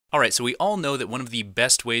Alright, so we all know that one of the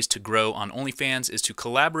best ways to grow on OnlyFans is to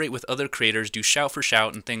collaborate with other creators, do shout for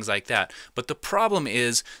shout and things like that. But the problem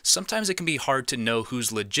is, sometimes it can be hard to know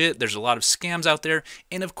who's legit, there's a lot of scams out there,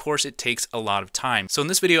 and of course it takes a lot of time. So in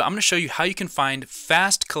this video, I'm going to show you how you can find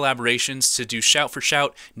fast collaborations to do shout for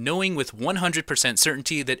shout, knowing with 100%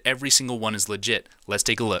 certainty that every single one is legit. Let's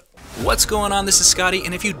take a look. What's going on? This is Scotty,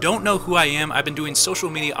 and if you don't know who I am, I've been doing social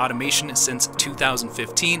media automation since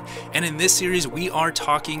 2015, and in this series we are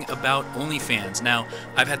talking about OnlyFans. Now,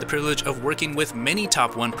 I've had the privilege of working with many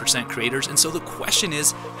top 1% creators, and so the question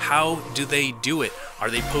is, how do they do it? Are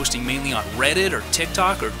they posting mainly on Reddit or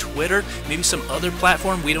TikTok or Twitter, maybe some other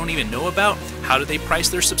platform we don't even know about? How do they price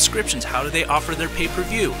their subscriptions? How do they offer their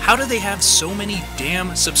pay-per-view? How do they have so many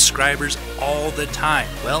damn subscribers all the time?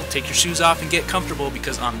 Well, take your shoes off and get comfortable,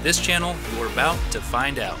 because on this channel, you're about to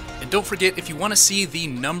find out. And don't forget, if you want to see the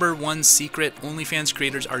 #1 secret OnlyFans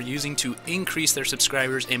creators are using to increase their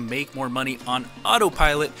subscribers and make more money on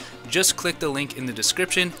autopilot, just click the link in the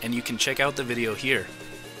description and you can check out the video here.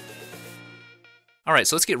 Alright,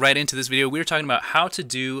 so let's get right into this video. We're talking about how to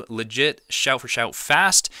do legit shout for shout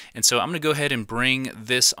fast, and so I'm going to go ahead and bring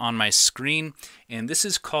this on my screen, and this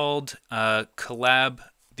is called the Collab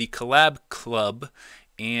Club.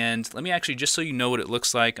 And let me actually, just so you know what it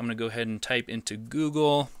looks like, I'm going to go ahead and type into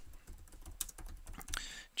Google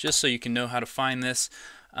just so you can know how to find this.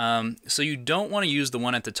 So you don't want to use the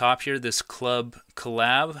one at the top here, this Club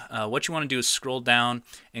Collab. What you want to do is scroll down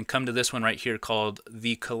and come to this one right here called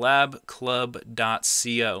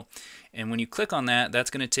thecollabclub.co. And when you click on that, that's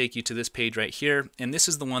going to take you to this page right here, and this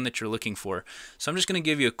is the one that you're looking for. So I'm just going to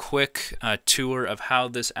give you a quick tour of how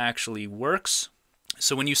this actually works.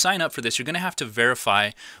 So when you sign up for this, you're going to have to verify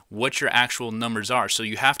what your actual numbers are. So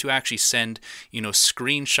you have to actually send,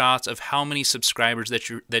 screenshots of how many subscribers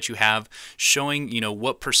that you have, showing,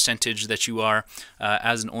 what percentage that you are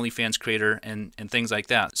as an OnlyFans creator and things like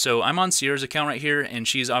that. So I'm on Sierra's account right here, and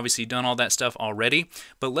she's obviously done all that stuff already.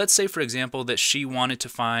 But let's say, for example, that she wanted to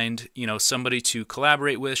find, somebody to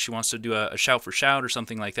collaborate with. She wants to do a shout for shout or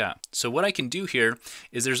something like that. So what I can do here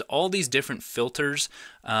is there's all these different filters.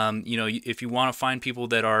 If you want to find people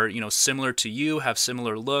that are similar to you, have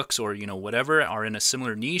similar looks, or whatever, are in a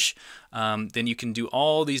similar niche, then you can do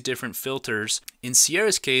all these different filters. In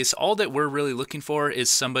Sierra's case, all that we're really looking for is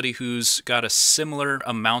somebody who's got a similar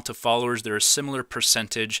amount of followers. They're a similar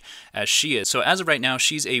percentage as she is. So as of right now,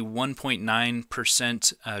 she's a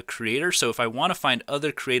 1.9% creator. So if I want to find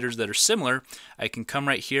other creators that are similar, I can come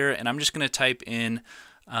right here, and I'm just going to type in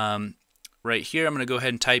right here, I'm going to go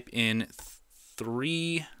ahead and type in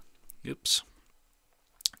 3%.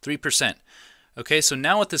 Okay, so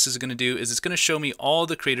now what this is going to do is it's going to show me all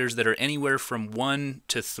the creators that are anywhere from 1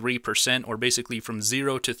 to 3%, or basically from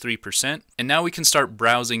 0 to 3%. And now we can start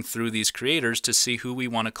browsing through these creators to see who we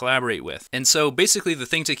want to collaborate with. And so basically the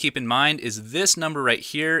thing to keep in mind is this number right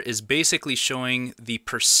here is basically showing the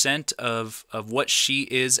percent of what she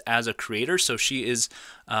is as a creator. So she is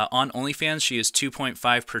on OnlyFans, she is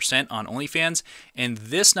 2.5% on OnlyFans, and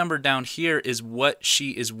this number down here is what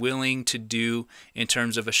she is willing to do in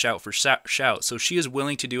terms of a shout for shout. So she is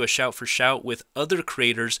willing to do a shout for shout with other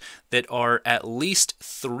creators that are at least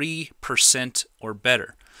 3% or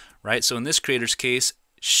better, right? So in this creator's case,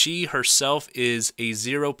 she herself is a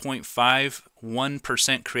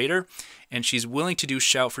 0.51% creator, and she's willing to do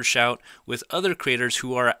shout for shout with other creators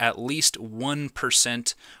who are at least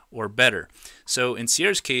 1% or better. So in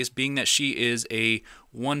Sierra's case, being that she is a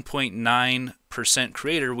 1.9%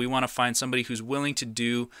 creator, we want to find somebody who's willing to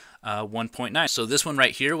do 1.9. So this one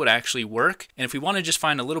right here would actually work. And if we want to just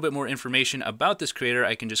find a little bit more information about this creator,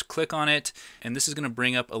 I can just click on it, and this is going to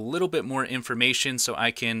bring up a little bit more information. So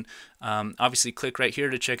I can obviously click right here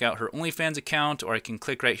to check out her OnlyFans account, or I can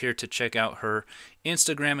click right here to check out her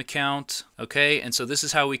Instagram account. Okay, and so this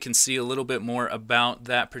is how we can see a little bit more about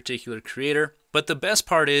that particular creator. But the best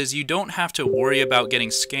part is you don't have to worry about getting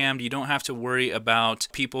scammed. You don't have to worry about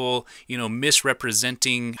people,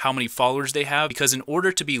 misrepresenting how many followers they have, because in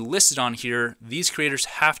order to be listed on here, these creators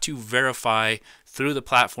have to verify through the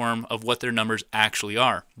platform of what their numbers actually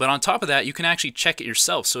are. But on top of that, you can actually check it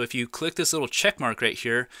yourself. So if you click this little check mark right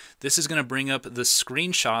here, this is going to bring up the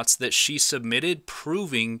screenshots that she submitted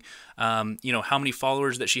proving how many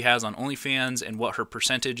followers that she has on OnlyFans and what her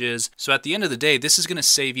percentage is. So at the end of the day, this is going to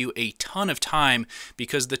save you a ton of time,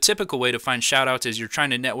 because the typical way to find shoutouts is you're trying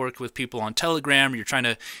to network with people on Telegram, you're trying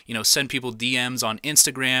to send people DMs on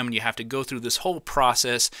Instagram, and you have to go through this whole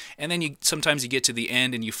process, and then sometimes you get to the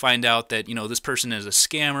end and you find out that this person is a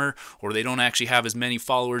scammer, or they don't actually have as many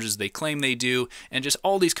followers as they claim they do, and just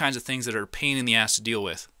all these kinds of things that are a pain in the ass to deal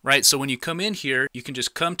with, right? So when you come in here, you can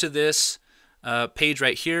just come to this page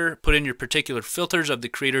right here, put in your particular filters of the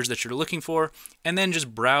creators that you're looking for, and then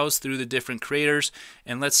just browse through the different creators.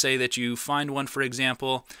 And let's say that you find one, for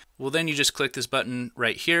example. Well, then you just click this button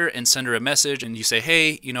right here and send her a message, and you say,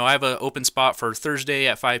 hey, you know, I have an open spot for Thursday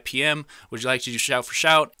at 5 p.m. Would you like to do shout for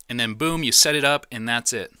shout? And then boom, you set it up, and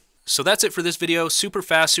that's it. So that's it for this video. Super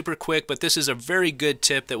fast, super quick, but this is a very good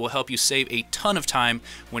tip that will help you save a ton of time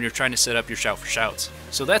when you're trying to set up your shout for shouts.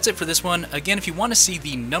 So that's it for this one. Again, if you want to see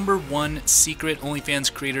the #1 secret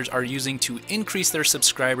OnlyFans creators are using to increase their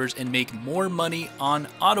subscribers and make more money on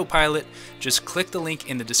autopilot, just click the link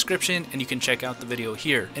in the description and you can check out the video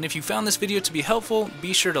here. And if you found this video to be helpful,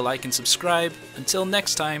 be sure to like and subscribe. Until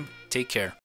next time, take care.